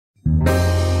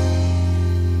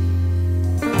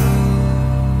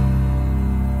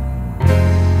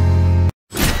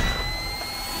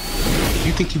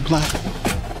think you black?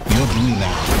 You're blue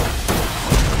now.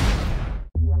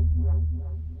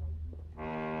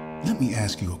 Let me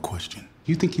ask you a question.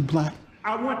 You think you black?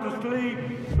 I want to sleep.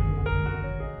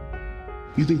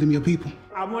 You think them your people?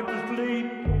 I want to sleep.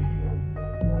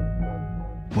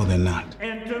 Well, they're not.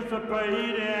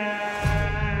 Anticipating.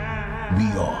 We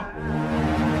are.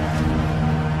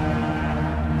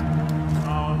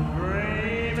 I'm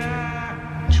dreaming.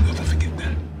 Did you ever forget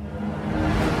that?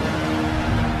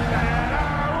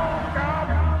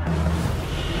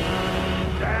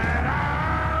 That I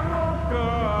woke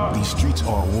up. These streets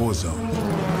are a war zone.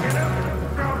 Get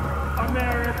up,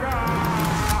 America.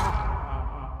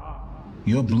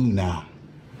 You're blue now.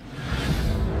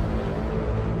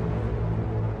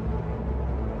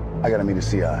 I gotta meet a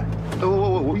CI.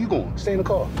 Whoa, where you going? Stay in the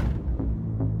car.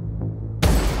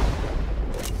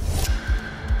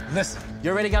 Listen,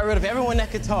 you already got rid of everyone that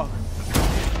could talk. What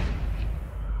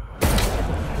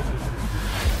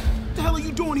the hell are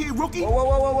you doing here, rookie?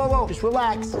 Whoa. Just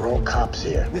relax. We're all cops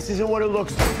here. This isn't what it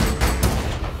looks like.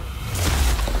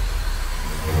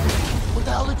 What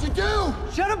the hell did you do?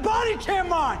 Shut a body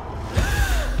cam on!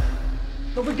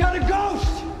 But we got a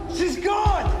ghost! She's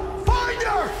gone! Find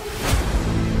her!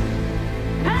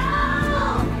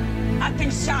 Help! I've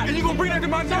been shot. And you gonna bring that to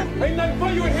my son? Ain't nothing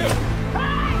for you in here.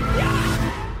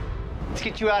 Let's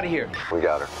get you out of here. We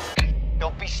got her.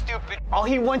 Don't be stupid. All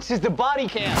he wants is the body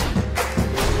cam.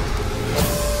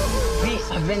 Please,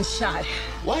 I've been shot.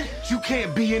 What? You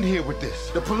can't be in here with this.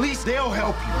 The police, they'll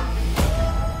help you.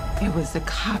 It was the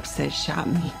cops that shot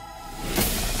me.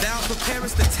 Thou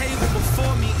preparest the table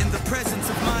before me in the presence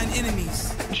of mine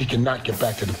enemies. She cannot get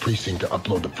back to the precinct to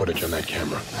upload the footage on that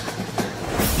camera.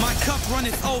 My cup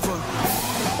runneth over.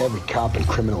 Every cop and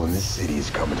criminal in this city is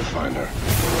coming to find her.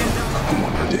 I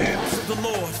want her dead. The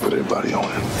Lord. Put everybody on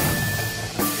him.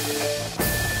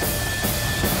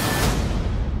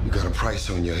 You got a price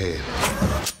on your head.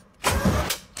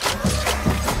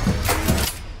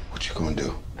 What you gonna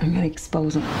do? I'm gonna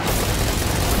expose them.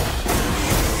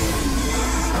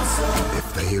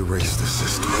 If they erase the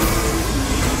system,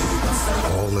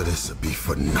 all of this would be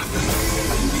for nothing.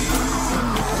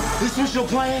 This was your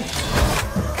plan?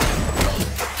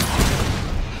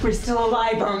 We're still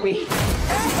alive, aren't we? You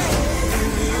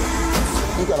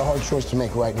got a hard choice to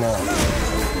make right now.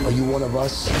 Are you one of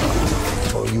us,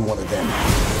 or are you one of them?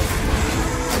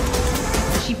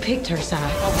 She picked her side.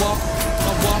 I walk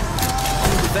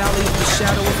through the valley of the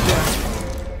shadow of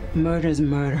death. Murder's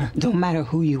murder. Don't matter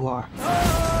who you are.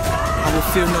 I will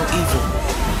fear no evil.